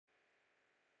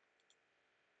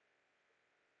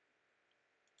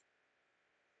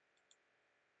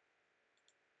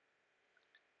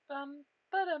Bum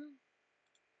ba-dum.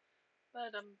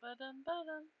 Ba-dum ba-dum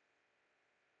ba-dum.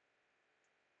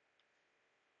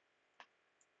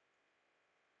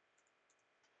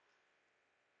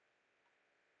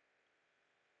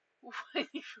 Ooh, I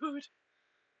need food.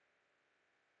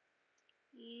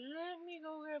 Let me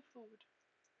go grab food.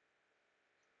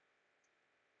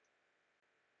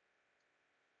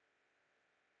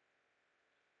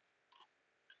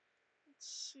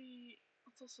 Let's see.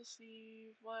 Let's also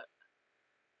see what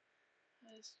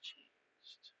has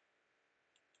changed.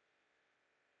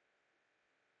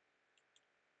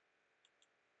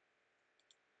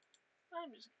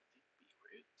 I'm just gonna take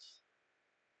beetroots.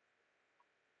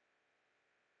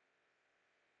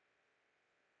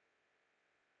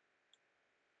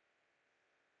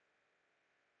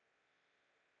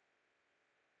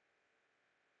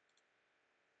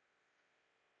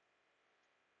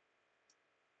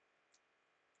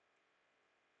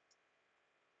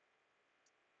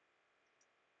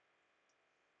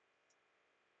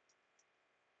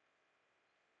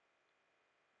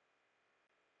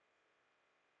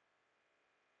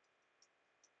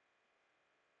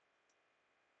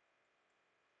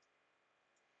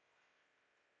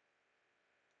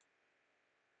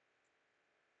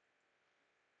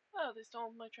 Oh, they stole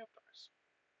my trapdoors.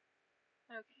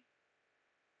 Okay.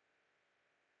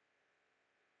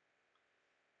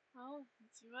 Well,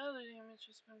 let's see what other damage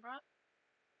has been brought.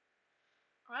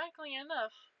 Ironically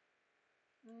enough,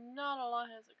 not a lot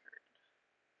has occurred.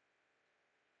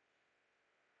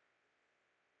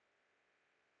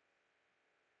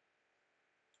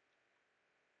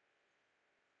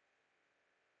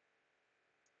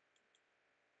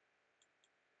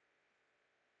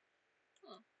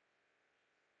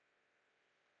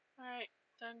 Alright,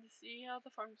 time to see how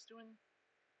the farm's doing.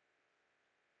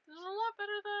 This is a lot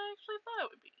better than I actually thought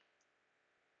it would be.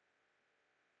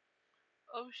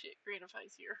 Oh shit,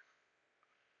 Granify's here.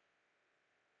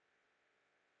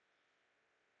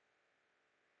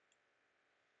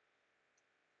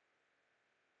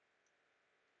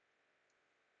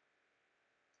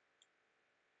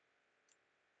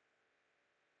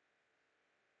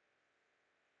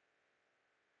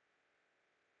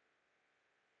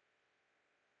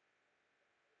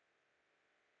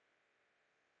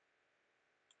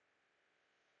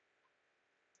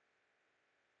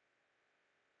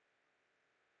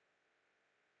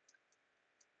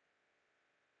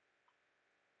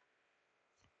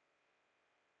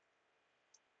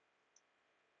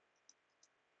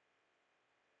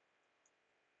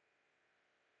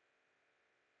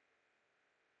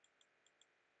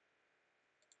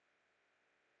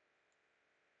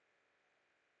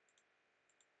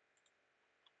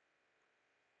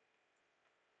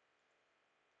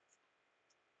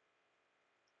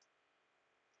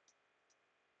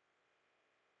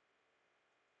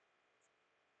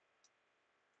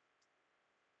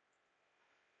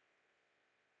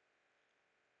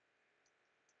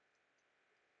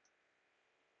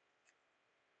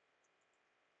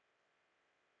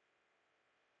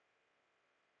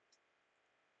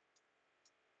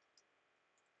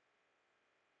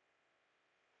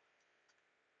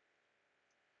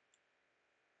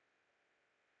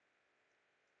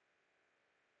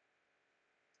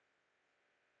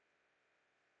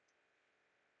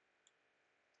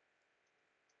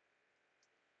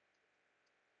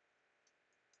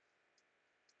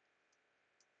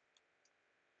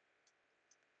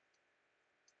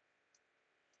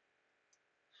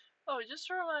 Oh, just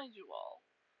to remind you all,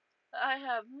 I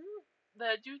have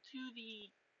that due to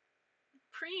the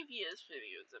previous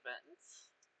video's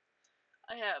events,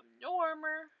 I have no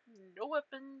armor, no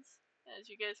weapons, as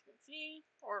you guys can see,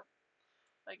 or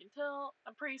I can tell.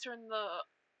 I'm pretty certain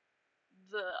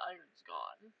the iron's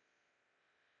gone.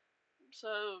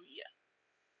 So yeah,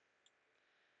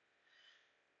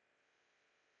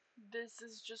 this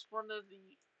is just one of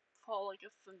the fall like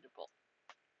a thunderbolt.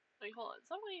 Wait, hold on. Is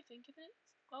that what you think it is?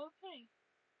 Okay.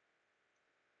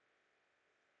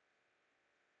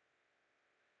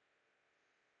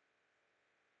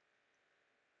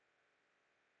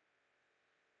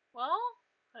 Well,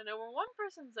 I know where one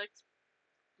person's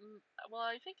well,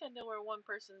 I think I know where one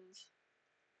person's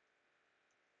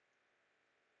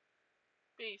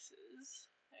base is,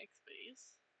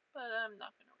 X-base, but I'm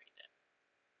not gonna read it.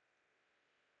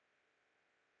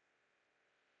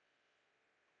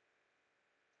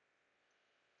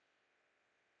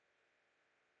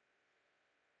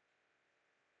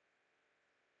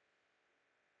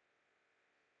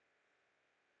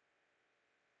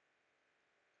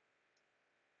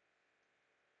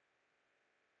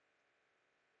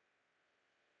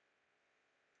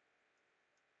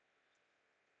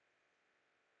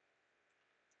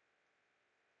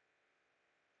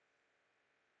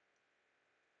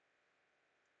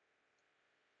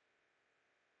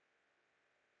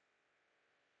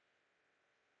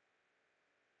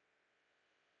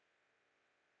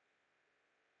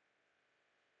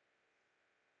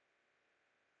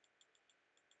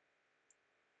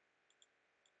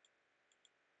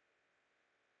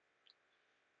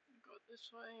 this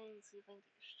way and see if I can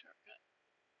take a shortcut.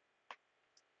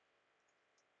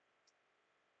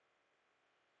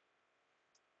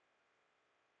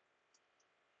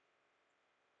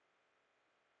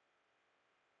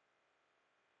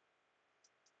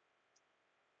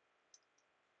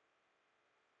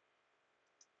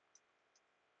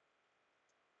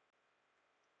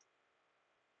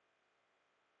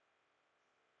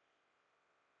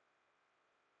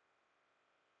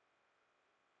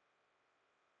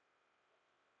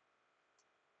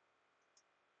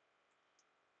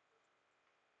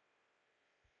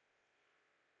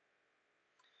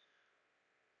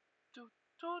 Do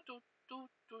do do do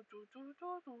do do do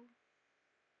do do.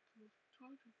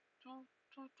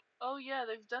 Oh yeah,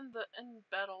 they've done the end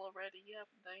battle already,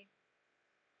 haven't they?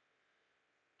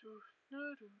 Do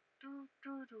do do do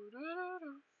do do do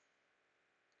do.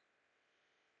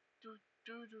 Do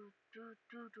do do do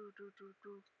do do do do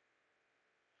do.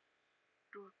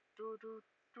 Do do do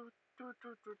do do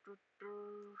do do do do.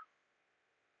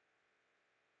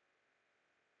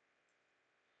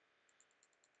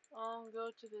 I'll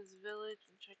go to this village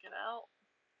and check it out.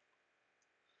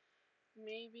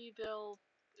 Maybe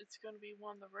it's gonna be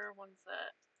one of the rare ones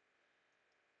that,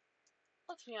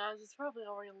 let's be honest, it's probably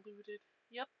already looted.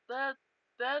 Yep,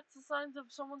 that's the signs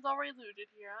of someone's already looted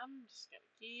here. I'm just gonna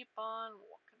keep on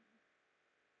walking.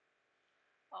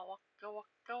 I'll walk, go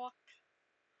walk, go walk.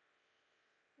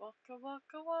 Walk, go walk,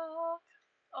 go walk.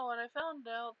 Oh, and I found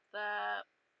out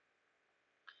that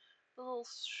the little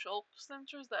shulk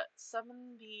sensors that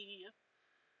summon the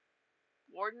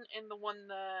warden and the one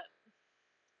that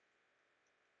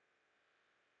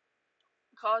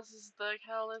causes the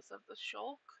catalyst of the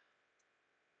shulk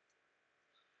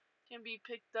can be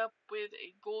picked up with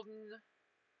a golden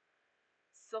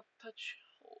self-touch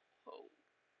hoe.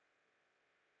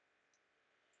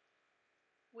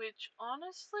 Which,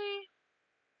 honestly,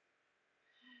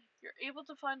 you're able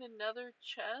to find another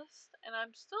chest, and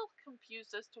I'm still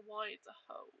confused as to why it's a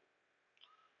hoe.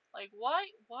 Like, why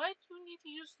do you need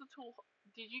to use the tool?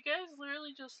 Did you guys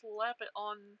literally just slap it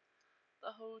on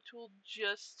the hoe tool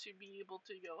just to be able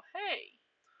to go, hey,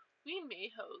 we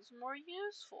made hoes more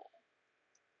useful?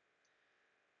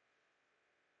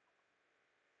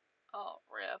 Oh,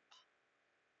 rip.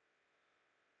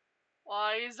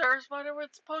 Why is there a spider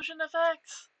with potion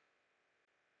effects?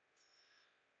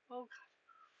 Oh god.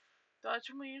 Dodge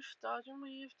and weave, dodge and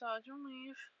weave, dodge and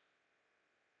weave.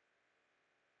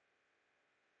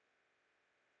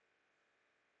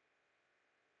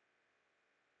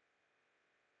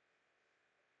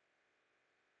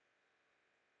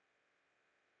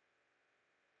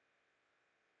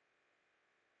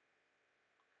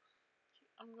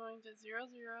 I'm going to 0,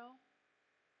 0.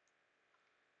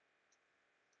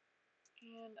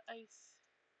 And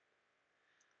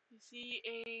you see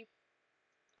a...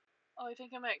 Oh, I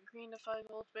think I'm at green to 5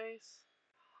 gold base.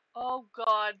 Oh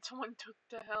god, someone took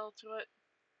the hell to it.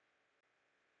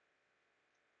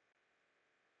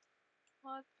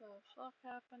 What the fuck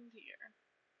happened here?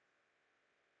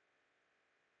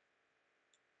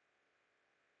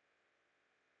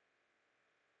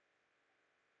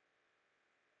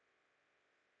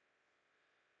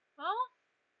 Well,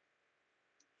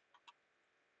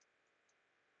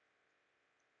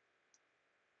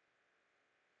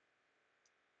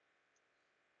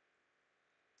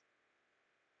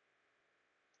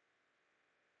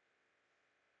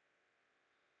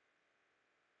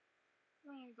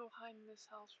 I'm gonna go hide in this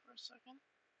house for a second.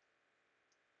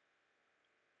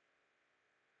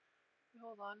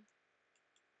 Hold on.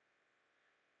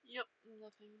 Yep,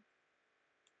 nothing.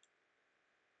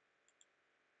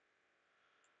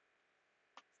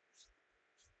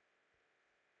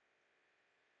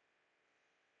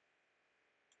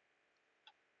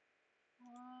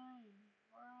 Why in the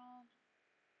world?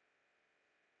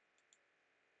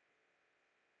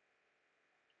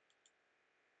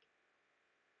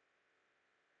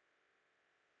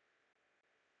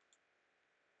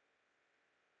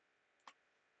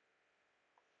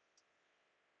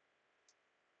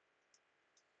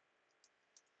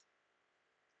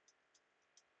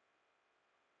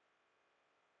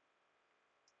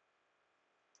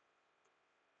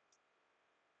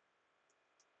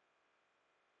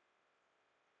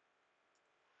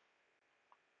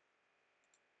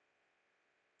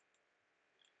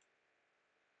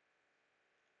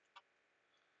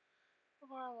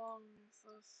 How far along is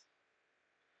this?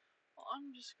 Well,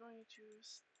 I'm just going to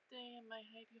stay in my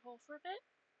hidey hole for a bit.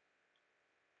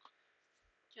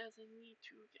 Because I need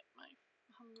to get my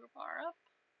hunger bar up.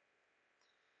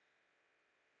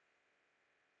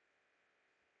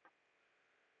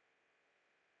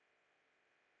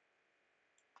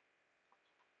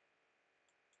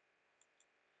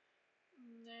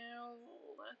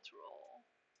 let's roll.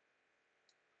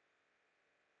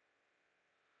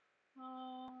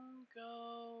 Don't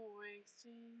go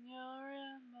wasting your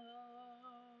emotion.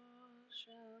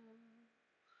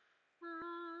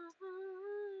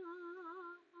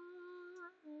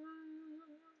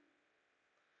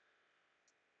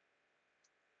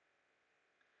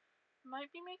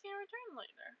 Might be making a return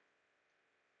later.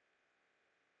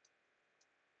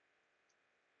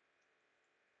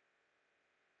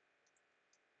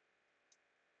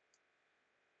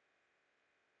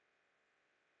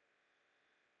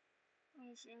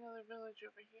 I see another village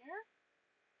over here.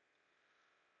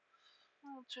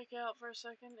 I'll check out for a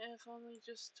second, if only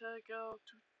just to go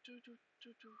to.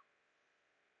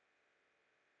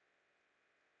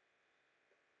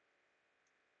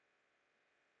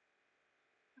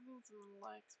 I need some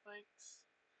lag spikes.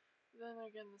 Then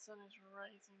again, the sun is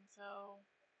rising, so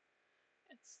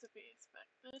it's to be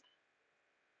expected.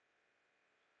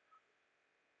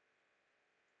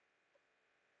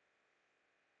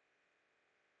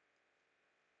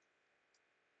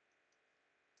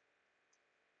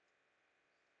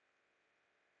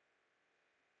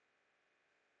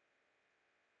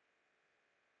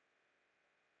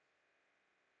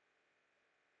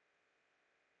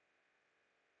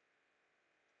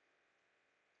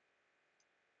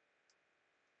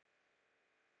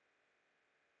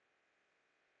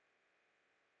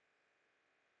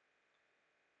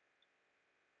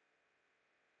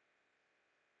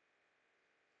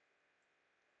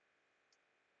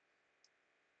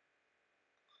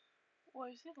 Well,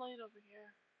 I see light over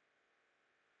here.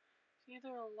 It's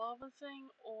either a lava thing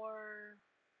or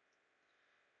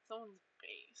someone's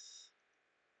base.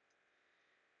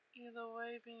 Either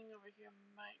way, being over here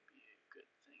might be a good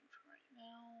thing for right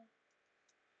now.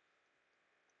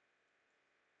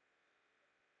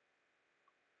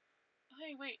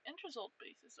 Hey, wait, Entra's old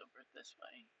base is over this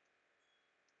way.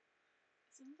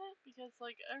 Isn't it? Because,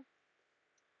 like,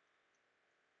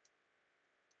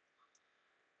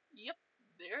 yep,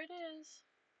 there it is.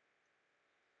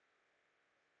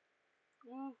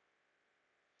 Ooh.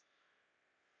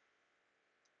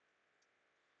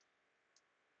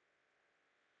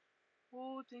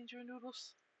 Oh, danger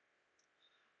noodles.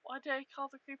 Why did I call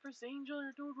the creepers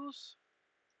danger noodles?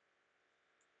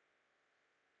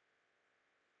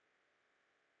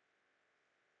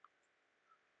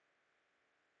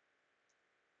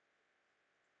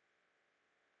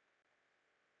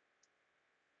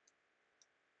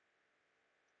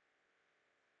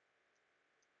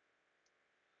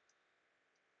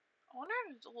 I wonder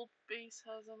if his old base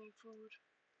has any food.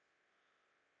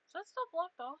 Is that still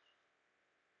blocked off?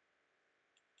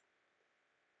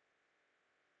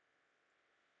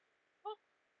 Oh.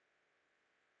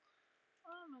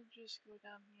 I'm gonna just go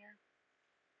down here.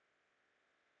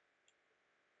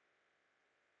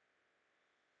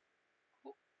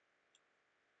 Oh.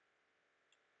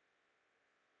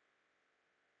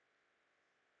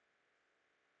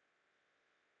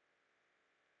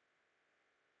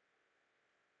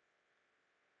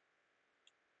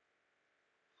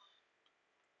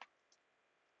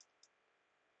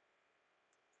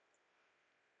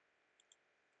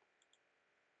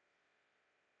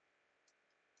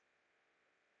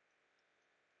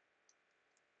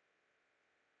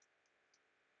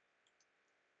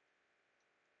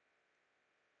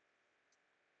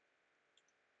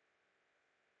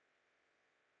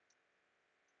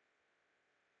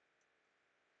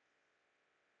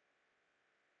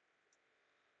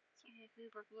 So your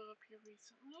creeper blew up here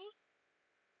recently.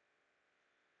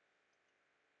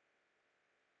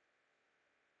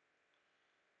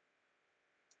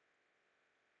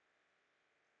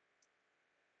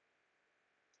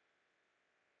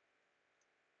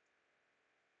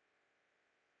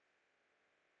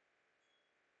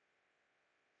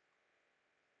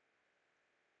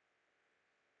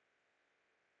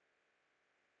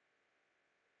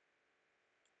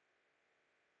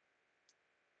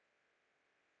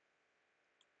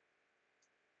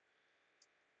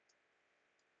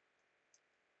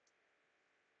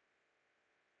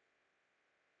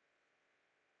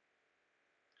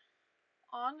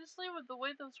 Honestly, with the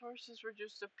way those horses were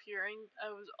just appearing,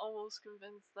 I was almost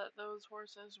convinced that those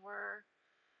horses were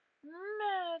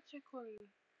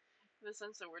magically, in the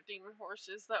sense that were demon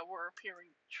horses that were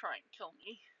appearing to try and kill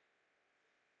me.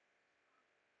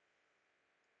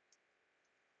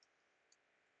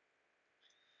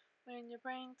 When your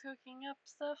brain cooking up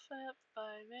stuff at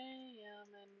 5 a.m.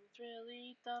 and it's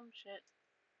really dumb shit.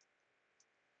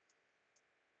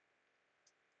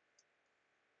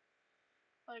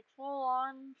 Like full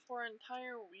on for an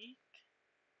entire week,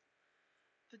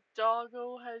 the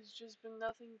doggo has just been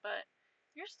nothing but,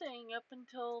 you're staying up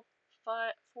until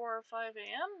 4 or 5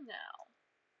 a.m. now.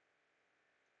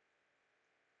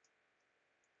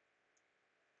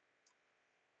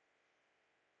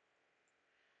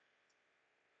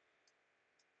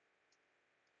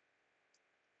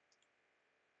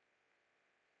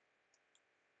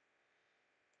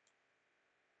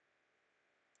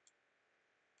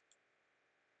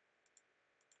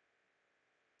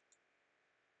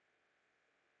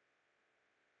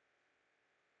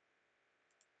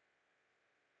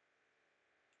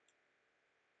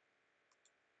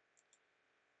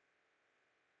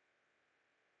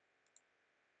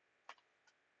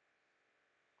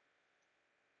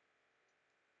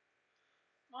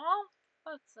 Well,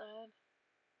 that's sad.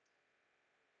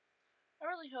 I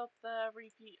really hope that a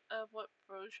repeat of what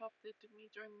Photoshop did to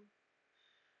me during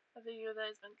a video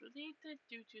that has been deleted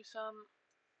due to some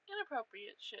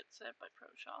inappropriate shit said by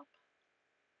Photoshop.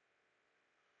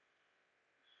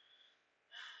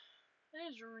 I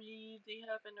just really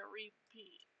hoping a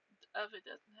repeat of it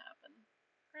doesn't happen.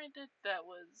 Granted, that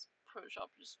was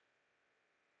Photoshop just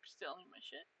stealing my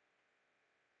shit.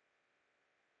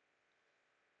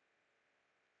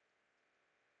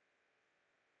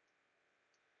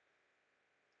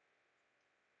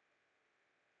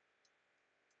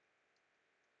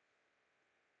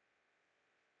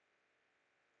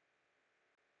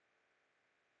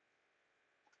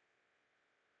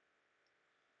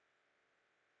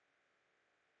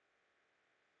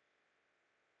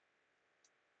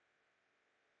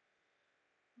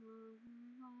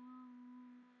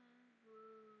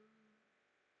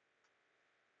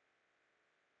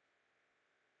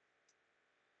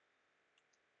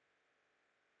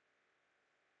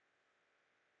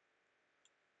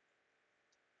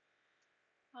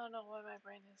 I don't know why my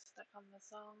brain is stuck on the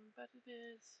song, but it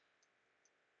is.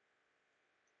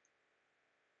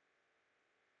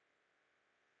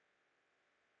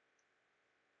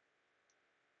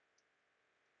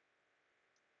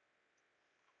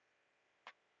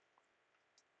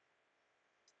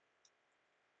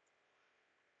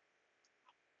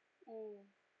 Ooh.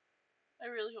 I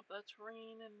really hope that's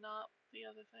rain and not the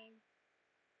other thing.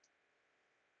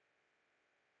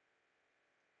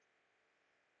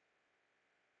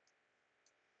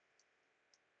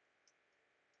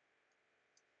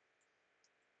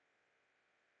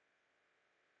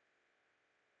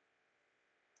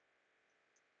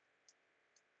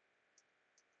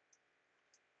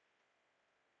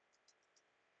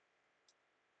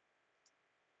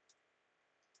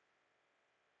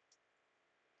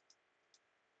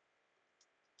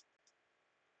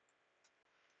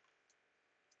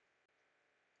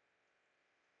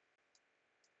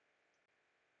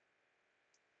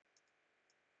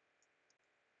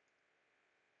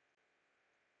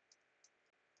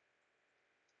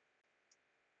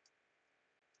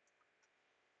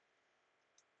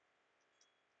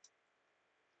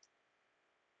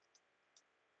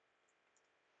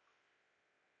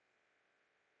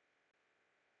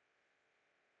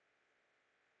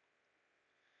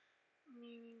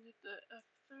 Meaning that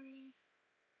the F3.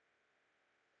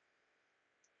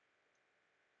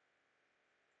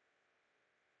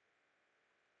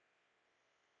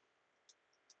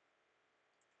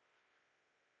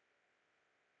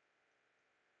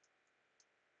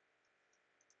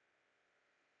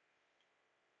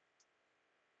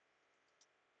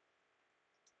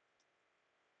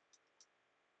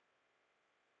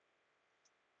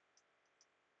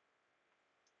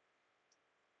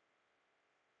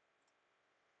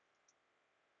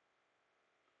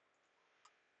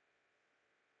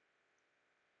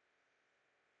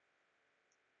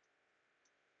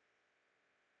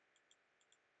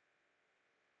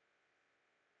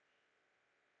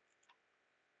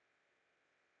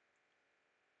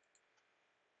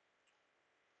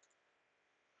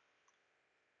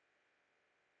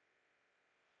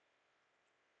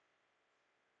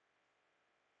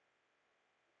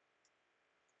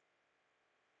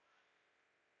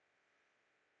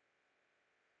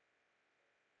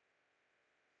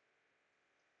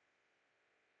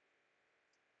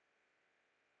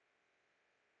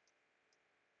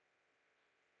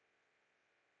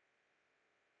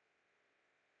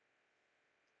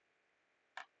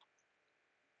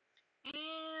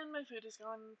 And my food is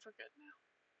gone for good now.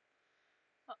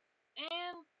 Oh,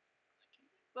 and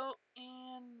boat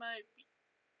and my beet.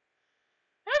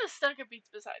 I had a stack of beets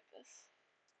beside this.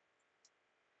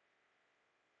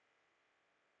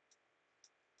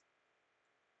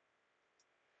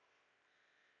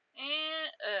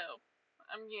 And oh,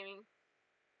 I'm getting.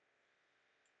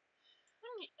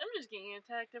 I'm just getting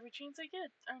attacked every chance I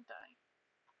get, aren't I?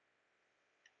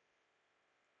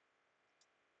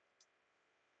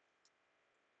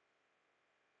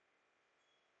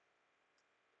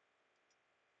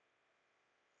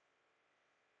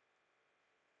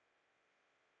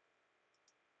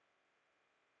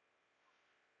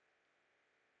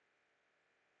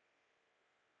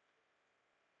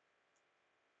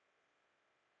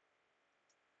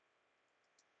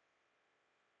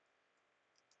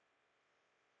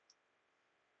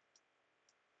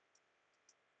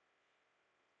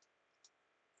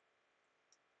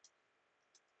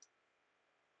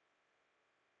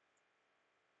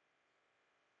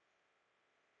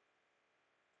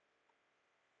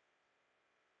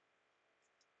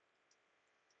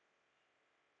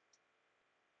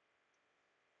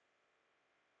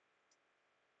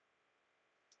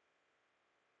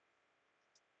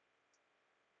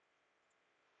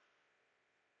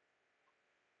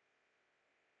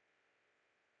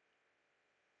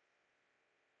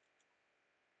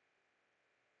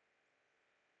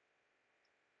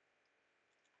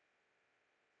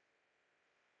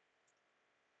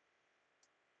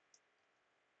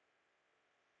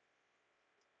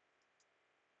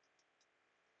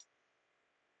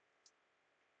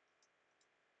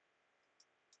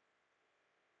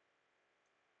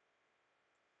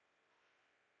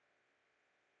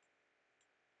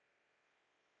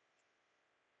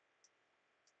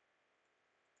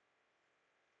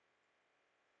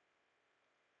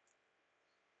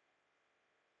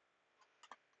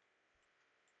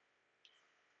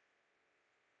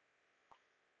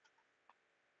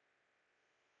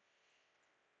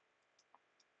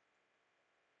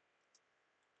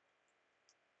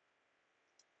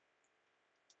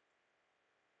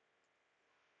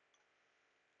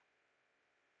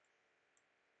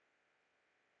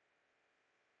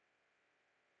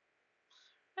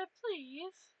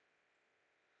 please.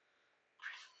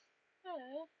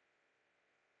 Yeah.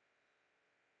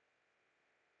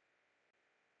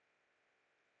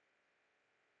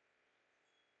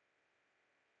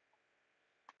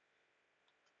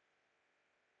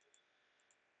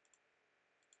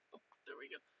 Oh, there we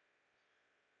go.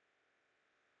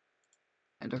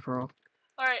 Ender pearl.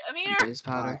 Alright, I'm here! Blaze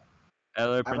powder.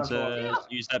 Hello, Everyone follow me. princess.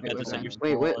 Use that bed to Wait, set your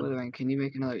wait, spawn. can you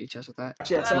make another chest with that?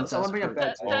 Actually, Uh, someone bring a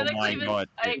bed. Princess, Oh my Technically, god,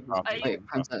 dude, Wait,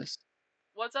 princess.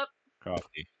 What's up?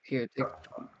 crafty. Here, take.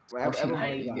 Everyone I- follow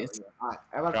me. yes. Alright,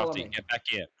 everyone follow Crafty, me. get back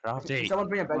here. Can Crafty. someone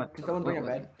bring a bed? What? Can someone bring a What?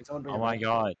 bed? Can someone bring Oh a my bed?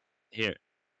 god. Here.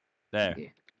 There. Yeah.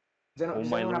 Does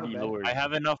my anyone have a lordy bed? lord. I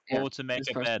have enough Yeah, wool to make this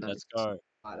a person bed. does. Let's go.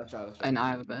 Alright, let's try. And I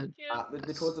have a bed. Yeah.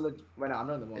 The cords are legit. Wait, no, I'm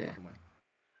not in the wall. Yeah. Never mind.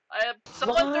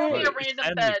 Someone threw me Bro, a just random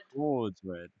send bed. the cords,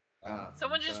 Red.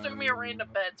 Someone just threw me a random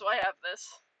bed, so I have this.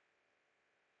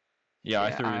 Yeah,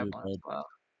 I threw I you have the one bed. as well.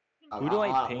 Who do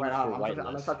I ping wait, for I'm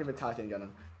whitelist? talking with Titan again.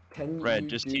 Can Red, you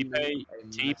just do me a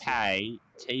massive-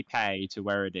 TP to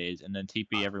where it is, and then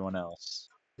TP everyone else.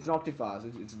 It's not too far.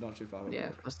 It's not too far. Yeah,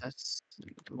 plus that's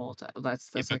multi. That's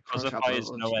Yeah, like because pro shop Kozify is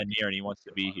level. nowhere near and he wants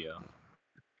to be here.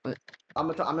 I'm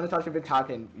gonna talk with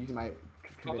Titan. You might How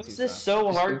convince is you. this so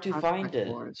Just hard go to contact find it?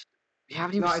 boards. We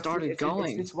haven't even No, started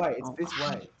going. It's this way. It's Oh, this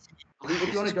way. oh, If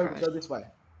you want Jesus to Christ. go this way.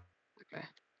 Okay.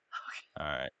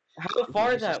 Alright. How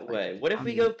far Just that like, way? What if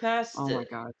we go past Oh my it?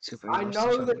 god, super. I you're such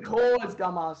know a the weird- chords,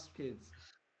 dumbass kids.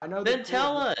 I know the Then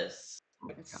tell chords. us. Oh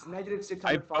my It's god. negative I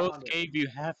 600, both 500. gave you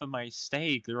half of my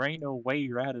steak. There ain't no way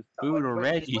you're out of But food just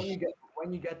already.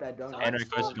 when you get there, don't Someone Ender still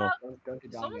crystal. don't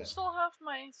get down Someone yet. still have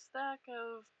my stack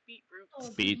of beetroots.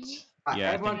 Beats. Alright,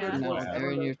 Yeah, I everyone think go Yeah. that's No, what I have.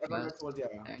 they're in your everyone go chest. towards the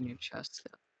area. They're in your chest.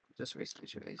 Just recently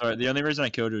raised. Alright, the only reason I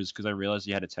killed you is because I realized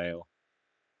you had a tail.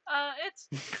 It's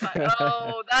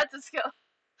oh, that's a skeleton.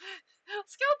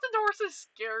 Skeleton horses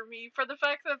scare me for the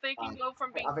fact that they can go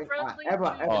from being I think, friendly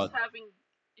everyone- to everyone- just having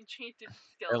enchanted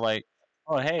They're skeletons. like,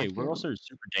 oh hey, Okay. we're also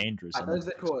super dangerous. Alright, And those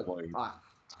are the chords. explode. Alright,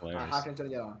 It's hilarious. how can I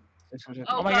get on? 600.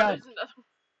 Oh, Oh my god, god. there's another one.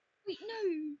 Wait,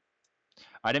 no.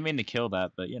 I didn't mean to kill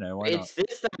that, but you know, why not? It's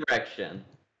this direction.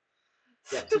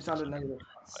 Yeah, 600 negative.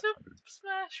 Super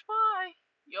Smash, why?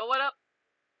 Yo, what up?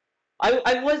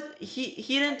 I was he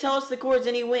didn't tell us the chords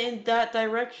and he went in that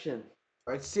direction.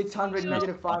 It's 600 Yo.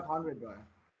 negative 500, bro.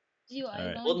 Zio, are you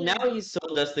Alright. going Well, to... now he's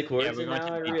sold us the chords, we're and going now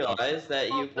to I the beach realize that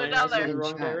Oh, you they're pointed down us in there. the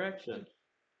wrong Chat. direction.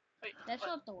 Wait, That's what?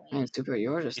 not the way. Man, super,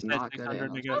 you're He just said not good at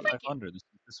 600 MLG. negative Oh, thank you. 500.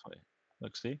 This way.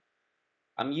 Look, see?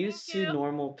 I'm used Thank to you.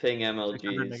 normal ping 600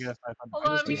 MLGs. negative 500. Hold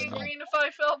on, just I'm do being stuff. green if I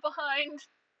fell behind.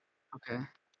 Okay.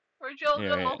 Where'd y'all Here,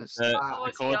 go? here. That's- The Oh, I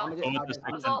see chords, y'all. I'm the gonna chords get-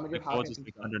 are I'm 600 gonna give the chords Hurricane are some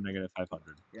 600 negative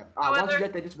 500. Yeah. Oh, Alright, once you there.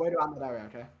 get there, just wait around that area,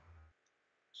 okay?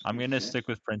 I'm gonna Okay. stick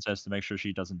with Princess to make sure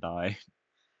she doesn't die.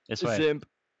 This way. Simp.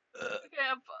 Okay,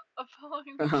 I'm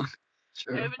following.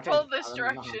 Sure. Okay, I've been told this I'm not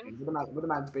direction. happy. With the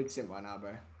man's big simp right now,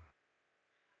 bro.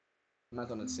 The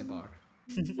man's on a simp arc.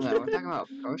 No, we're talking about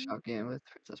a pro shop game with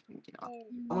Princessprt.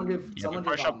 Ooh. Yeah, but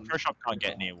Pro Shop can't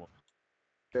get near one.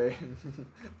 Okay.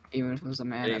 Even if it was a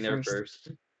man Getting at there first.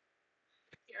 first.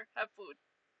 Here, have food.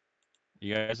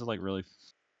 You guys are like really.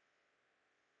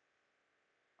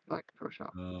 Like pro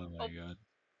shop. Oh my god.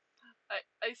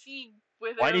 I see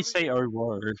with Why did he say everything- oh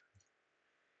word?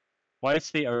 Why did he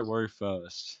say oh word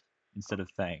first instead of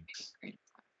thanks?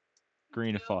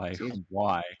 Greenify. Dude.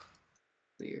 Why?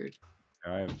 Weird.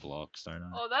 I have blocks, don't I?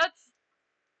 Oh, that's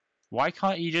Why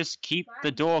can't you just keep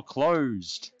the door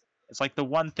closed? It's like the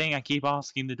one thing I keep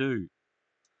asking to do.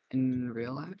 In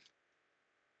real life?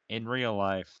 In real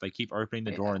life, they keep opening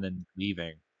the door Yeah. and then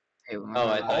leaving. Hey, when Oh,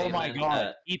 we're I at- thought Oh you my meant god,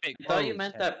 that. keep it I closed. thought you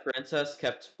meant that Princess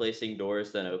kept placing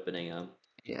doors then opening them.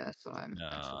 Yeah, that's what I'm.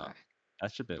 That's No. why.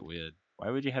 That's a bit weird. Why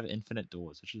would you have infinite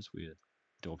doors? It's just weird.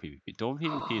 Door PvP. Door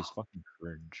PvP is fucking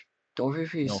cringe. Door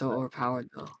PvP is No so offense. overpowered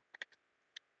though.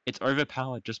 It's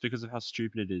overpowered just because of how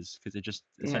stupid it is, because it just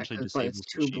Yeah, essentially but disables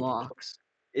it's the 2 shield. blocks.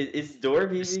 Is door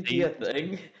PvP a Steve-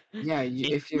 thing? Yeah, It's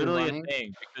if you're literally running. a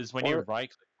thing, because when you right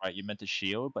click, right, you meant to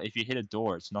shield, but if you hit a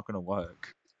door, it's not gonna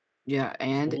work. Yeah,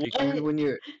 and What? when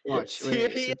you're watch, wait,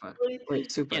 Seriously?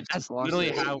 super, Yeah, that's super, watch literally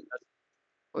this. how.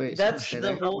 Wait, That's stay the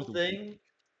there. whole thing?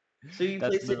 So you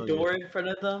That's place a literally door in front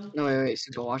of them? No, wait,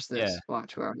 super, watch this. Yeah.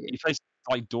 Watch, where are you? You place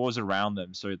like doors around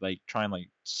them, so like try and like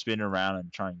spin around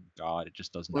and try and guard. It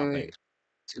just does Wait, nothing. wait,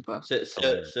 super.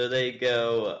 So they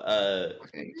go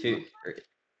Okay. to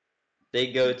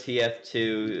they go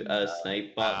TF2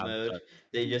 snipe bot mode. sorry.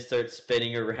 They just start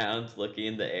spinning around looking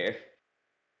in the air.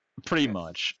 Pretty Yes.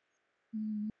 much.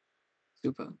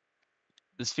 Super.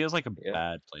 This feels like a Yeah.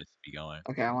 bad place to be going.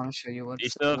 Okay, I want to show you You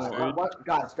what's. still have what- food?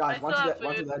 Guys, I once still you have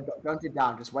get food. there, don't get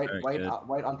down. Just wait, Alright, wait, good.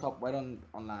 wait on top, wait on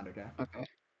land, okay? Okay.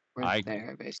 We're I-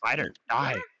 there, basically. Spider,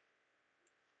 die.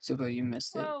 Super, you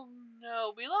missed it. Oh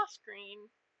no, we lost green.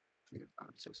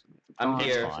 I'm Oh,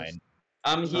 here. it's just-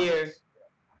 I'm here.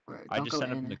 Alright, I don't just go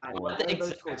set up in. the I'm cord. at the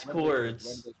exact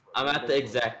chords. I'm at the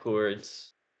exact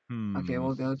chords. Okay,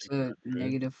 we'll go to 600,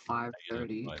 negative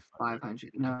 530, 500.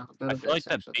 500. No, go to I feel like this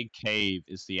that actually. big cave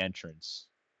is the entrance.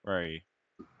 Where are you?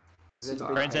 This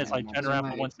Alright, Princess, big like, cave, turn so around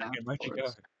my for 1 down second. Where'd you go?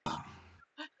 chords.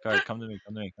 Go, come to me,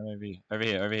 come to me, come to me. Over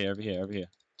here, over here, over here, over here.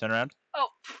 Turn around. Oh.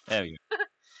 There we go. To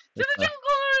This, the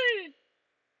jungle!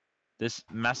 this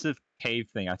massive cave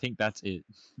thing, I think that's it.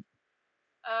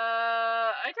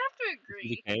 I'd have to This is the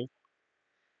agree. cave?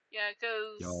 Yeah,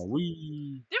 cause Yo,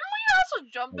 wee. didn't we also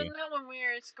jump Okay. in that when we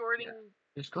were escorting?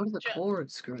 Just go to the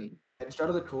chord screen. Just go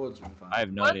to the chords, man. I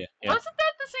have no What? idea. Yeah. Wasn't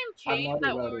that the same I have cave no idea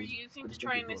that we where it were is. using I to just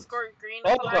try think and it was. escort Green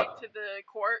Oh, back fuck. to the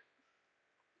court?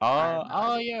 Oh, no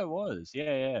oh idea. yeah, it was. Yeah,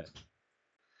 yeah.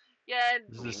 Yeah, and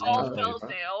This is we the same all cave. fell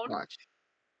down. Watch.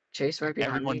 Chase right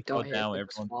behind Everyone me. fell Don't hit. down.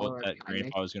 Just Everyone follow thought right that behind me.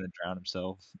 Grandpa was gonna drown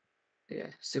himself. Yeah,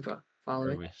 super. Follow Where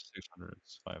are me. we? 600,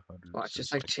 500. Watch, so just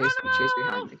it's like like- chase Run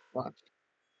behind me. Watch.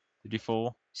 Did you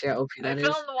fall? See how OP that I is?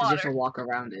 fell in the 'Cause you have to water. walk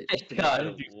around it. Just to get God, to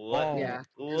it. what? Yeah.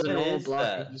 There's What a normal is block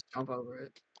that? and just jump over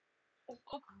it. Oh,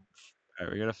 oh.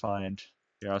 Alright, we gotta find.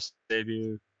 Here, I'll save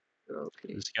you. OP.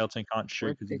 The skeleton can't shoot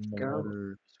Where'd because he's it in the go?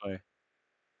 water. This way.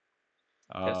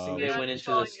 Guessing they Yeah, went I'm into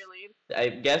following this. your lead.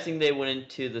 I'm guessing they went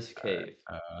into this cave.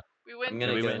 We went I'm to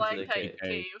gonna the go into the stalactite cave.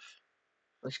 cave.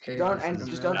 Which cave? Don't is enter. it?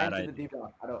 Just don't Bad enter the idea. deep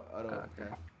dark. I don't.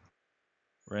 Okay.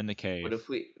 We're in the cave. What if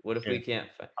we Here, can't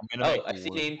find? I'm gonna make Oh, a I see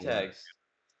water name pool. tags.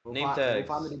 We'll Name find, tags.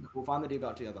 We'll find the deep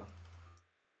dark together.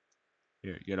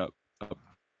 Here, get up. Up.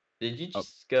 Did you Up.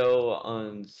 just go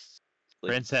on? Like,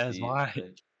 Princess, see, why?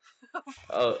 like-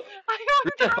 Oh, I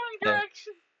got the Green, wrong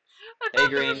direction. I Hey,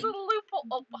 thought there was Green. a loophole.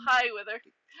 Oh, hi, Wither.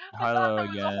 I thought Hello there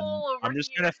was a again. hole over I'm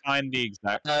just here. gonna find the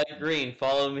exact. Green,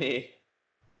 follow me.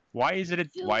 Why is it?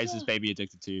 Why is this Fills up. baby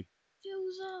addicted to you?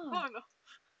 Fills Oh up. no.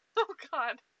 Oh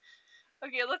god.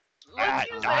 Okay, let's Ah,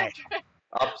 use the die. entrance.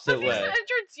 Opposite Let's use way. the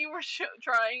entrance you were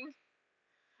trying.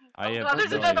 I Oh have god,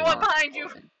 there's no another idea. one behind you.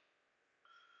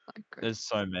 Like, There's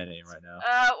so many right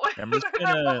now. What I'm was just that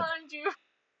gonna. behind you?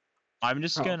 I'm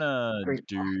just Oh, gonna great.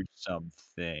 do some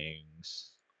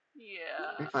things.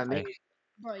 Yeah. If I make,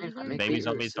 Bro, you're if I gonna make Baby beetroot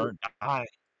zombies soup, don't die.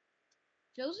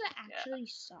 Fills actually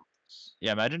sucks.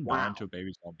 Yeah, imagine Wow. dying to a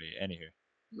baby zombie. Anywho,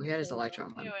 we had his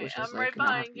electron one, Anyway, which I'm is right like not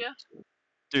behind ya.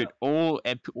 dude, all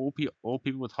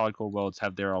people with hardcore worlds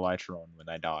have their elytron when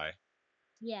they die.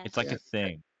 Yeah. It's like Yeah. a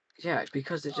thing. Yeah,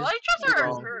 because it just. Elytras are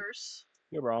a Well, curse.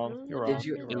 You're wrong. Fills You're it wrong. Did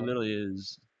you- It everywhere. literally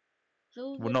is.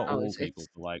 Fills Well, it not Oh, all it's- people,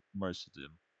 but like most of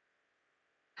them.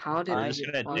 How did We're I just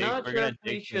get gonna one? dig. Not We're sure gonna if we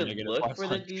dig to should negative look for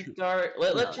the 500. deep dark.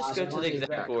 Let's No, just just go to go the to the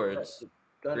exact exact chords.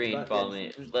 Don't- Green, don't- follow yeah, me.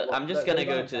 just I'm just don't- gonna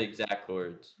go don't- to the exact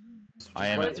chords. I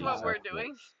am at That's the what we're exact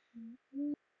doing.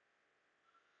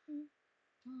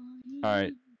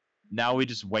 Alright. Now we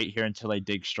just wait here until they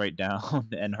dig straight down,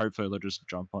 and hopefully they'll just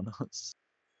jump on us.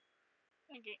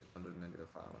 Okay.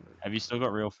 -500. Have you still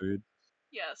got real food?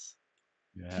 Yes.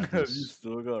 You have Have this. you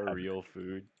still got Have real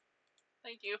food?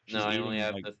 Thank you. No, She's I only eating,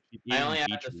 have like, the eating I only have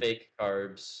the beetroot. fake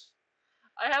carbs.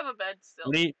 I have a bed still.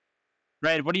 What do you,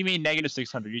 Red, what do you mean negative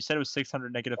 600? You said it was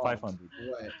 600 negative Oh, 500.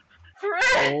 Wait.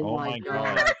 Fred! Oh, Oh my my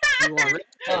god. god. You are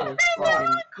so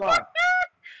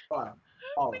fucking.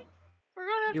 Oh. We're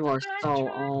gonna have You to are so.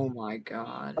 backtrack. Oh my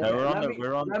god. No, we're on let the- me,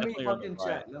 we're on- let me definitely on the fucking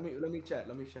right. check.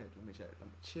 Let me check.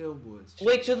 Chill, boys. Chill.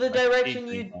 Wait, so the direction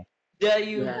Green, you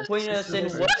Yes, pointed this us is in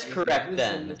listen, was listen, correct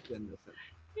then. Listen.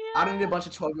 Yeah. I don't need a bunch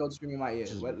of 12-year-olds screaming in my ear.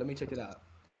 Wait, let me check it out.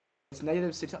 It's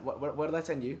negative 600. What did I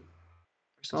send you?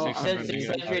 Oh, You 600 said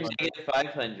negative 600 negative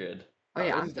 500. Oh yeah,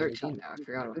 this I'm is gonna- 13 now. I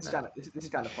forgot about This is that. kind of this is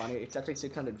kind of funny. It's actually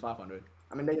 600 500.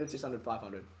 I mean negative 600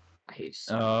 500. I hate you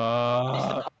so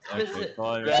Opposite- okay,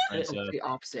 follow me, Red- Princess. much. The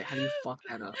opposite. How do you fuck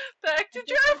that up? Back to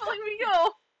traveling we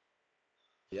go.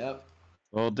 Yep.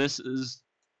 Well, this is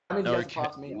I mean, you guys Okay.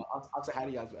 pass me. I'll say how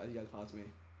do you guys pass me?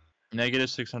 negative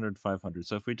 600, 500.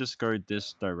 So if we just go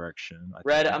this direction, I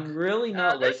Red, think. I'm really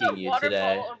not There's liking a you waterfall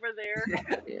today. over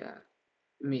there. Yeah.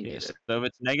 Me Yeah, neither. so if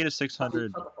it's negative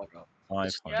 600, Shut the fuck up.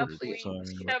 500. Yep, we So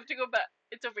have to go back.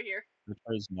 It's over here. which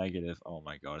way is negative? Oh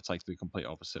my god, it's like the complete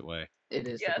opposite way. It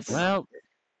is. Yes. Well,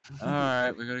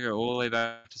 alright, we're gonna go all the way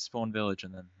back to Spawn Village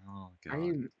and then. Oh Are god.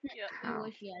 you? Yeah. How?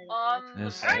 On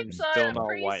Yes, the right I'm side, still I'm not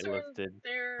pretty certain whitelisted.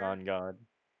 they're On God.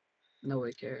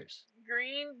 Nobody cares.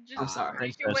 green. I'm Just sorry.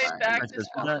 make your way Princess, back to Princess,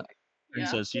 spawn. you don't- Yeah.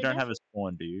 Princess, you don't have a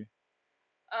spawn, do you?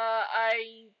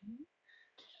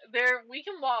 We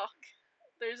can walk.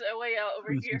 There's a way out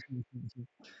over here.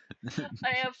 I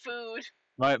have food.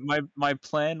 My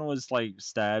plan was like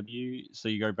stab you, so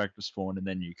you go back to spawn, and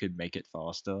then you could make it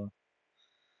faster.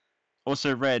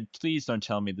 Also, Red, please don't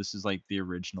tell me this is like the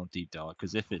original Deep Dark,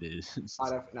 because if it is, No, it's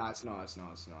not. It's not.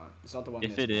 It's not. It's not the one.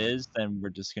 if it is, then we're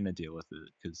just gonna deal with it,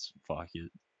 because fuck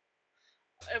it.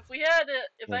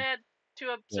 If I had two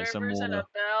Yeah, some observers and a water.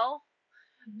 bell,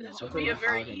 this No. would be a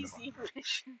very Hiding. easy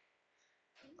mission.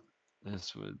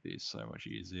 This would be so much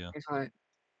easier. If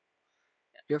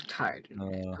you're tired,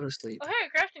 go to sleep. Oh hey, a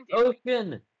crafting table.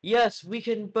 Ocean! Yes, we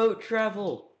can boat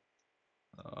travel!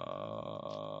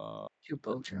 You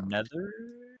boat travel. Nether?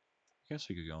 I guess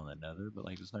we could go on the Nether, but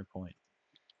like, there's no point.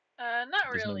 Not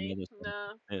There's no really. Nether.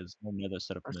 No. There's no Nether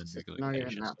set up in the It's new not even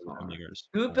location, that so we far. only go to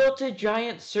Who spawn. built a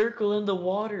giant circle in the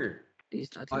water? These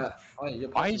not Oh too yeah. Oh yeah.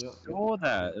 I saw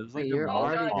that. It was like Wait, a you're Oh rock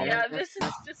already god, farm. there? yeah, this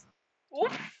is just.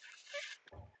 Whoop.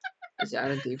 Is it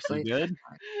out of deep You slate? good?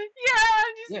 Yeah,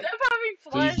 Yeah. I'm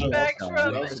having Please don't flashbacks tell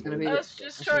from me. It's gonna be us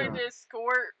just trying to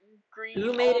squirt green Who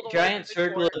all made the a way to giant the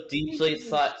circle court. of deep slate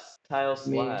tile me.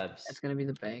 slabs? It's gonna be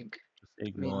the bank. Just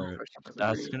ignore it. First off, I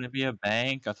That's agree. gonna be a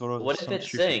bank. I thought it was What if some it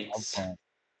stupid sinks? farm.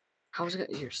 How is it?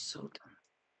 You're so dumb.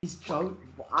 He's joking.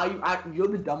 You're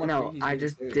the dumb one. No, I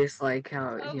just dislike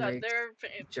how Oh he god, makes they're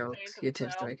jokes. phantoms He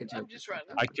attempts to now. make a joke. I'm just running.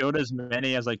 I killed as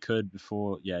many as I could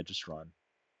before. Yeah, just run,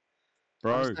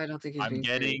 bro. Honestly, I don't think he's I'm being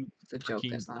serious. getting It's a joke.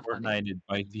 freaking That's not funny. Fortnited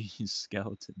by these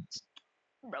skeletons.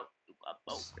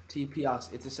 TP us.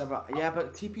 It's a server. Yeah,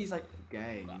 but TP's like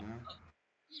gay, you know.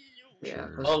 Yeah.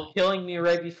 Sure. Plus, Oh, killing me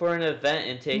right before an event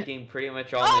and taking pretty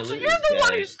much all my Oh, so loot you're is the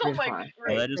one who gay. stole my Greenify.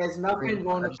 beetroot. That just, There's nothing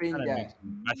wrong that with just being kinda gay.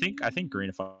 makes I think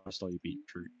Greenify stole your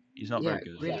beetroot. He's not yeah, very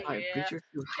good. Greenify. Yeah. Beat your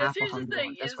through Because half a here's the hunger thing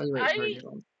one. That's is, why you ate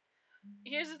Virgil one.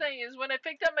 here's the thing is, when I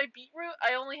picked up my beetroot,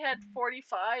 I only had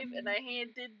 45, and I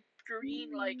handed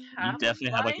Green like You half of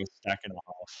definitely had like mine. a stack and a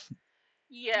half.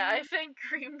 Yeah, I think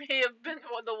Green may have been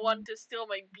the one to steal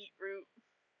my beetroot.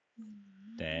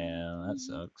 Damn, that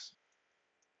sucks.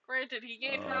 Granted, he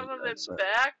gave half of Yeah, it so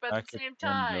back, but at back the at same End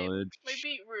time, Village. my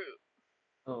beetroot.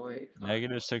 Oh wait.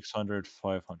 Negative 600,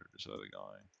 500 is where we're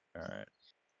going. Alright.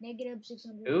 Negative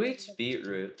 600. Who eats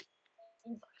beetroot?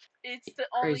 It's the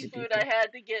only Crazy food people. I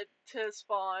had to get to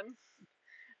spawn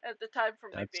at the time for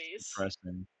my That's base.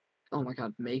 depressing. Oh my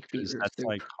god, make Because beetroot that's soup.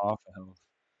 like half a health.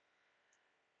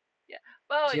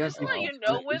 Well, Do you just to have let beef- you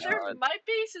know, beef Wither, God. my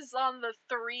base is on the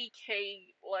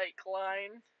 3K like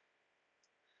line.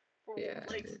 For, Yeah,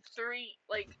 like it is.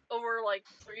 over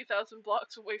 3,000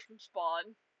 blocks away from spawn.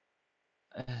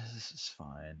 This is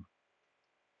fine.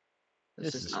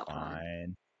 This This is is not fine.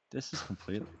 fine. This is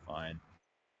completely fine.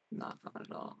 Not fun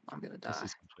at all. I'm gonna die. This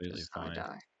is completely Just how I fine.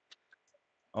 die.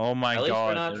 Oh my At least we're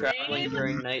god. not there's traveling Green,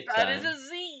 during that is nighttime. a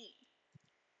Z.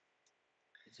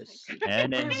 It's a C.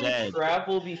 N and We've Z.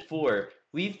 traveled before.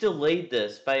 We've delayed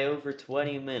this by over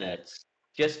 20 minutes.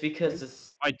 Just because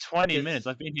it's By 20 It's- minutes.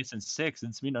 I've been here since 6.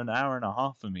 It's been an hour and a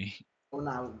half for me. Oh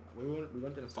no, we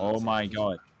went to the start. Oh my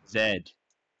god. Z.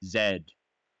 Z.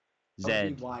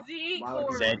 Z. Z Why would it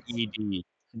core. be Z white? E D.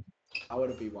 Why would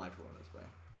it be white for this way?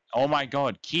 Oh my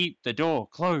god. Keep the door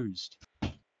closed.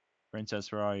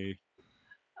 Princess, where are you?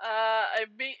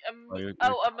 I'm Oh, you're-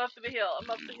 I'm up the hill. I'm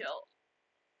up the hill.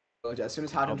 Oh, as soon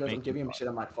as Hardin I'll does, I'm make giving you him shit.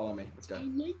 I might follow me. Let's go.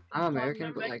 I'm American,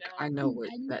 I'm but back like now. I know what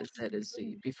that Z is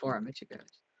Z before I met you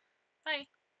guys. Hi.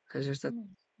 Cause there's that.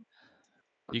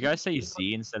 You guys say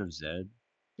Z instead of Z?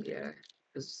 Yeah,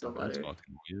 cause it's a That's letter.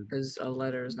 fucking weird. Cause a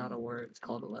letter is not a word. It's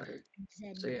called a letter.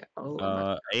 So yeah.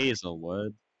 Oh. A is a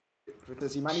word.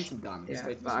 Because you might need some diamonds. Yeah,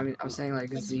 Take but this. I mean, I'm saying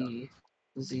like Z.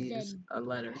 Z is a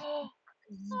letter. Oh,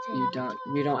 You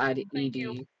don't add Thank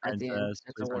you. ed at the end. Princess,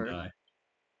 It's please a don't word. die.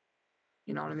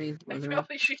 You know what I mean? I Wasn't it?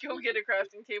 probably should go get a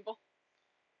crafting table.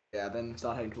 Yeah, then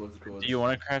start heading towards the doors. Do you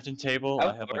want a crafting table? How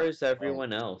I have far is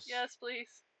everyone else? Yes,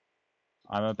 please.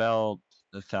 I'm about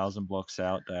 1,000 blocks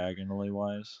out diagonally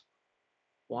wise.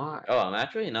 Why? Oh, I'm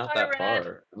actually not Hi, that Red.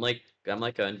 far. I'm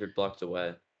like 100 blocks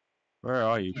away. Where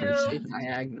are you, Ew. You say Princess?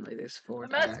 diagonally. There's 4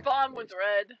 I'm at spawn with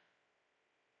Red.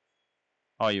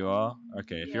 Oh, you are?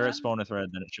 Okay, if you're Yeah. at spawn with red,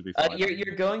 then it should be fine.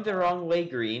 You're going the wrong way,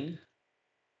 Green.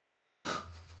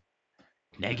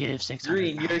 Negative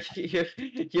 600. Green,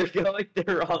 you're going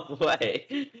the wrong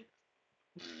way.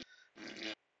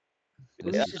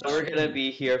 Yeah, just we're gonna saying.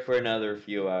 be here for another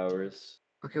few hours.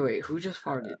 Okay, wait. Who just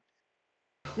farted?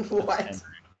 What?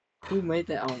 Who made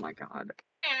that? Oh my god.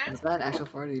 Is that an actual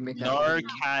fart? Or did you make that? No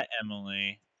cat,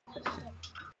 Emily.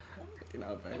 You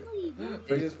know, bro.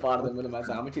 We're just part of the minimize.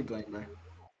 I'm gonna keep playing, bro.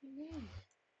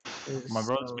 My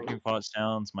brother's making fart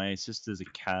sounds. My sister's a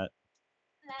cat.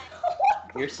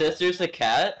 Your sister's a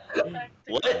cat?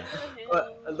 What?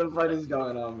 What the fuck is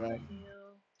going on, bro?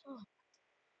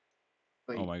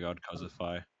 Wait, Oh my god,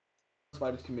 Cosify.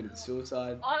 Cosify just committed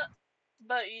suicide.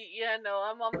 But yeah, no,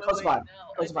 I'm on my way Cosify, now.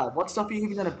 I Cosify, think. what stuff are you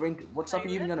even gonna bring? What stuff are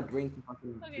you even Pirate? gonna bring to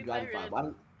fucking Okay, to Dragonfly? pirate. Why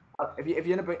don't, if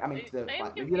you're gonna bring, I mean, to the I am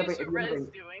fight. If you're gonna confused bring, if what you're gonna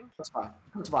Red's bring, doing.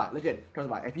 Cosify, legit,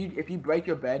 Cosify. If you break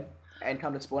your bed and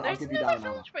come to spawn, I'll There's give you another diamond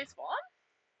armor. village by spawn?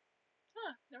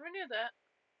 Huh, never knew that.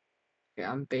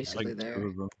 yeah, I'm There's like basically two there.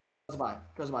 of them. Cosify,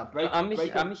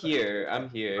 I'm here. I'm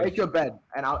here. break your bed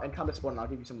and come to spawn, and I'll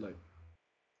give you some loot.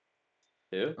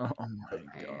 Who? Oh my Man.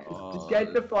 god. Just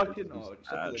get the fucking this is just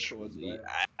to the cause, actually bro.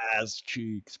 ass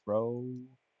cheeks, bro.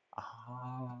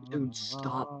 Dude,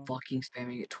 stop Ah. fucking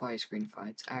spamming it twice, Greenify.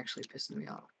 It's actually pissing me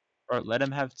off. Or let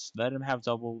him have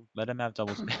double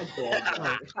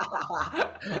spam.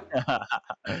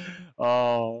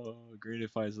 Oh,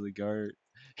 Greenify's the goat.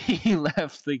 He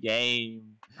left the game.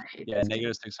 I hate Yeah, this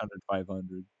negative 600,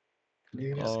 500.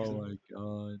 game. Oh my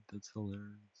god, that's hilarious.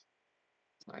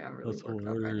 Sorry, I'm really That's worked up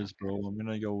right now. hilarious, bro. I'm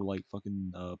gonna go like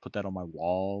fucking put that on my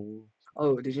wall.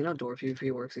 Oh, did you know door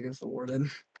PvP works against the warden?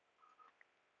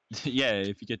 Yeah,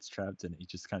 if he gets trapped in it, he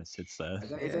just kind of sits there.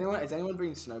 Is anyone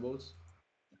bringing snowballs?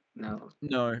 No,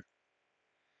 No,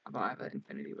 I don't have an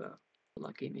infinity bow.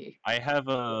 Lucky me. I have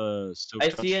a silk I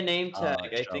touch. see a name tag.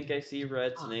 I Shell. think I see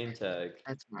Red's Fuck. name tag.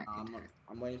 That's my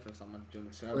I'm waiting for someone to do the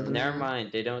Wait, snowball. Never man.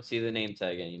 mind. They don't see the name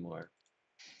tag anymore.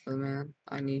 Oh man,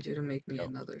 I need you to make me Go.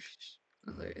 another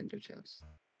ender chest.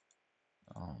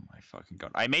 Oh my fucking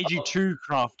god! I made you Oh, two,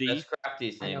 Crafty. That's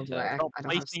Crafty's I know, name but tag. Stop I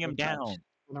don't have placing them silk touch. down.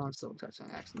 I don't have silk touch.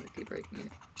 I accidentally keep breaking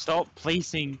it. Stop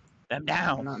placing them I'm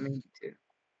down. not meaning to.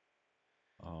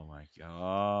 Oh my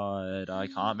god! I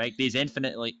can't make these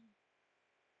infinitely.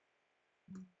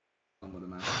 I'm with the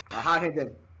man. Hurricane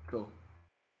did. Cool.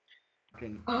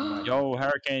 Yo,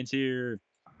 Hurricane's here.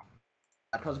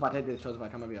 Cosify, take this. Cosify,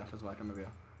 come over here. Cosify, come over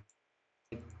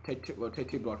here. Take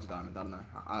 2 blocks of diamonds. I don't know.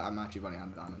 I'm actually running out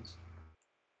of diamonds.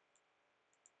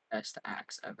 Best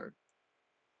axe ever.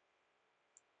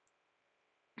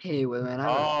 Hey, wait, man. I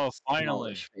have Oh, a finally!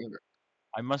 smallish favor.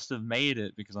 I must have made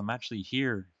it because I'm actually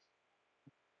here.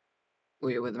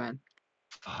 Wait, man.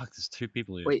 Fuck, there's 2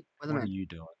 people here. Wait, What are man. you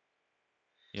doing?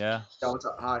 Yeah. Yo, what's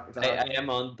up? Is that I Hurricane? am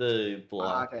on the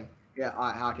block. Hurricane. Yeah,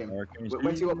 alright, Hurricane. Hurricane's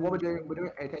We're see what we're here. doing. We're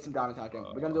doing. Hey, take some diamonds, Hurricane.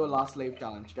 We're gonna do a last sleeve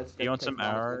challenge. Just Do you want take some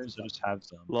diamonds, take arrows? I some just have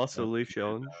some. Lost a Don't leaf worry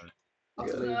challenge. about it. last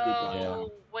Yeah. sleeve deep dive. Yeah.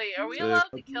 Wait, are we Sick. allowed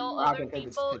to kill other Hurricane, take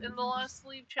this, people take in this. the last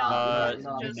sleeve challenge,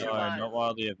 you're or not- is you're it not just allowed to No, survive? not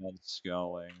while the event's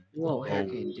going. Whoa, Oh,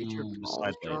 Hurricane, did your balls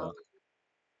decide later. drop?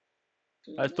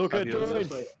 I still can't Let's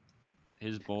join. wait.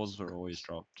 His balls were always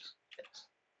dropped.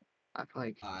 I feel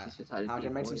like Alright. he's decided to be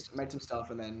Hurricane, voice. make some stuff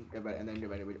and then get ready.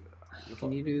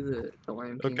 Can you do the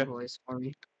Thorium King Okay. voice for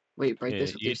me? Wait, break Yeah,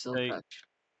 this with you your silk take- touch.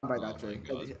 Come back Oh that my tree.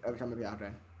 God. Every time we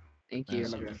Hurricane. Thank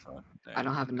That's you. a Okay. fucking thing. I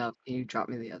don't have enough. Can you drop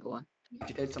me the other one?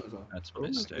 Actually, take some as well. That's a Ooh.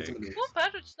 mistake. Cool,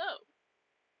 Patrick Snow.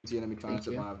 It's the enemy trying to Thank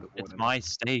you. survive the It's warden. my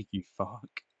steak, you fuck.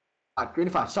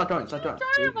 Greenify, start going. I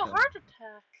have a heart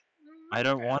attack. I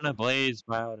don't want a blaze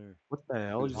powder. What the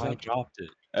hell is I that? dropped it.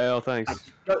 Oh, thanks.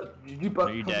 You both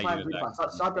No, you dare give it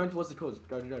back. Start going towards the tools.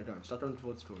 Go. Start going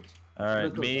towards the tools.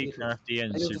 Alright, Go, me, go, go. Crafty,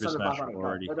 and Negative Super 600, Smash 500, are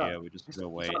already go. here. We just gotta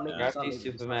wait start now. making- Crafty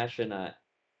Super Machinot.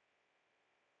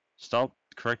 Stop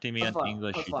correcting me on Cosify,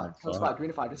 English, you dumb Cosify, fuck.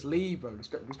 Greenify, just leave, bro.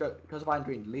 Just go. Cosify and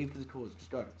Green, leave to the tools.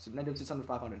 Just go. So negative 600,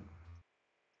 500.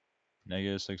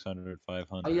 Negative 600, Why are you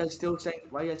 500. guys still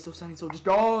standing still? Just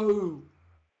go!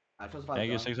 Cosify,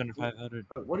 Negative go. 600, 500.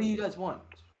 What do you guys want?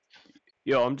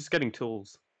 Yo, I'm just getting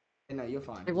tools. No, you're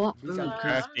fine. They want These food guys-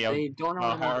 Crafty, because they don't know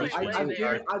how to Harris, make Wait,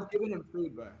 food. I've given him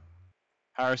food, bro.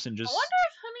 Harrison, I just wonder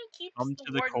if Honey keeps come the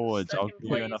to the warden chords. stuck I'll in give you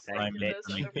place enough like time he to does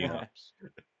make everyone. ups.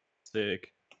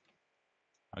 Sick.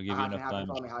 I'll give you enough time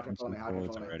to Follow me. come to the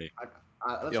chords already.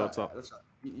 Yo, what's up?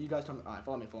 You guys come. Alright,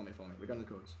 follow me. We're going to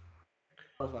the chords.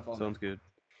 Follow me. Sounds good.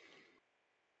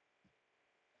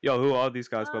 Yo, who are these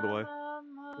guys, by the way?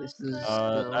 This is That's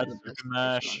the Super best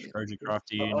Mash, person on the Roger episode.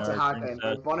 Crafty, and Also, our Hurricane.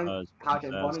 princess, Bon and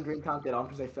princess, Dream can't get on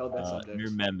because they failed their subjects.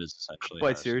 new members essentially. Wait,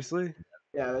 Harrison. seriously?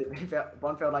 Yeah,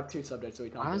 Bon failed like 2 subjects, so he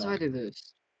can't Why get must on. I do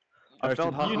this? I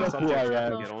failed half you my know who I subjects.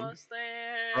 am. Get on. Almost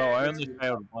there. Bro, I only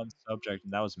failed one subject,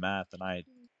 and that was math, and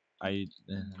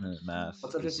math.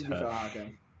 What subjects did you is, fail,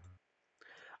 Hurricane?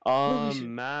 shit.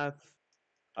 Math.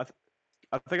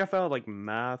 I think I failed like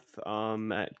math,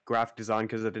 at graphic design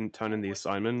because I didn't turn in the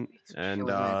assignment, It and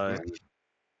was my friend.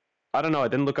 I don't know. I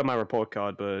didn't look at my report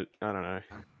card, but I don't know.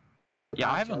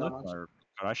 Yeah, I haven't Fail that looked at much? my report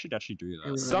card. I should actually do It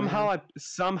that. was a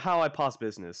Somehow I passed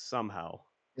business. Somehow.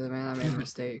 You're the man, I made a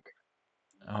mistake.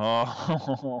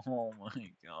 Oh my What do you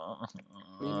mean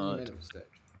you god. made a mistake?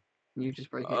 You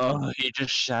just break it. Oh, he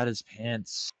just shat his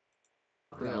pants.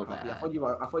 Real I bad. thought you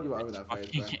were over that phase,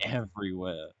 bro. Fucking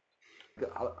everywhere.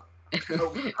 How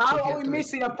You are have we to make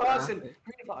missing a it person? graphic.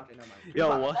 Okay, never mind. Yo,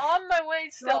 Stop- what? On my way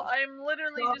still. Stop. I'm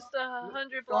literally Stop. just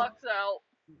 100 Stop. blocks out.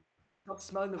 Stop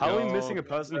smelling the How are we Yo, missing a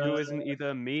person who isn't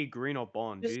either me, Green, or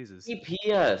Bond? Just Jesus.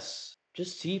 TP us.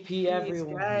 Just TP TP is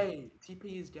everyone. gay.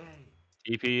 TP is gay.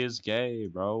 TP is gay,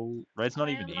 bro. Red's not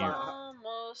even I'm here.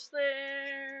 almost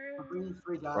there. Green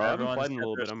free guy. Bro, I haven't everyone played in a set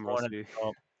little their bit. I'm spawn at the rusty.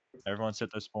 top. Everyone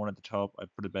set their spawn at the top. I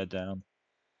put a bed down.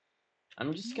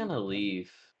 I'm just gonna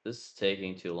leave. This is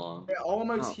taking too long. We're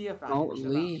almost No, here, fam. don't Shut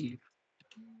up. leave.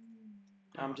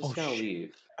 I'm just Oh, gonna shit.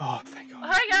 leave. Oh, thank God.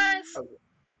 Hi guys.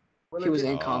 We're He was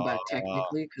legit- in combat Oh.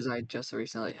 technically because I just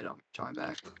recently hit him. Join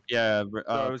back. Yeah,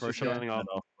 I was pro just shop shutting turned up. it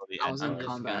off for the I end. was in I'm just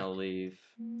combat. gonna leave.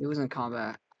 He was in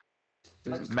combat. He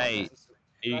was in Mate, combat.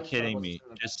 Are you kidding me?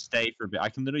 Just stay for a bit. I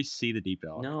can literally see the deep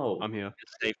dark. No, I'm here.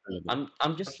 Just stay for a bit.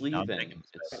 I'm just No, I'm leaving. taking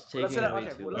this It's bed. Let's taking set up. way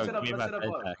Okay, too well, long. Give me my bed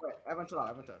back. Wait, everyone chill out.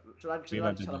 Everyone chill out. Should I Give me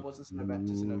my bed teleport back. to an event?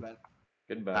 To an event.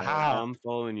 Goodbye. Aha! I'm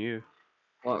following you.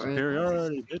 What, Red?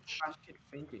 Superiority, bitch. Crash kid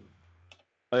thinking.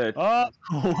 Oh, yeah.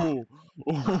 Oh,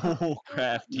 oh,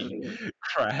 crafty,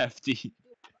 crafty,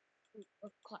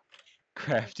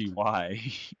 crafty. Why?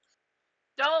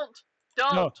 Don't.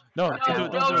 No, Don't. no, No, don't do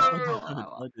it, no, don't do it, no, don't do no, it,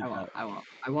 no. don't do that.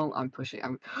 I won't. I'm pushing.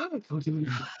 Don't do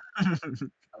it.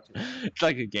 It's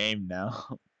like a game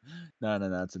now. No,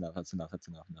 that's enough. That's enough.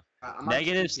 Enough. I'm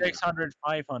Negative actually thinking. 600,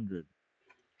 500.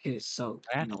 It is so.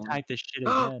 I have to annoying. type this shit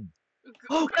again.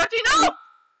 Crafty, no!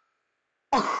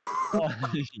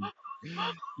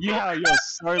 You're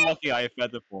so lucky I have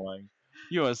feather falling.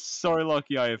 You are so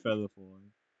lucky I have feather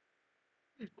falling.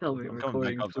 Tell me, I'm coming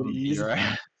back recording, up to beat please. your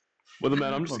ass. Well,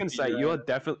 man, I'm just Come gonna beat say your you are ass.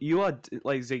 definitely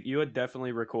like Zeke. You are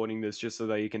definitely recording this just so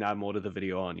that you can add more to the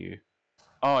video, aren't you?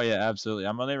 Oh yeah, absolutely.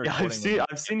 I'm only Yeah, recording.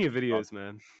 I've seen your videos,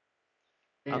 man.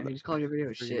 Damn, you just called your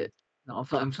video shit. No,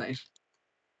 I'm saying.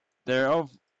 They're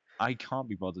of. I can't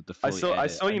be bothered to I fully saw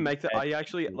edit. you make the. edit I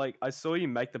actually it. like. I saw you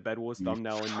make the Bed Wars You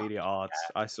thumbnail in media arts.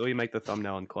 I saw you make the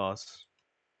thumbnail in class.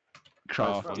 That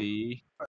was funny. Crafty.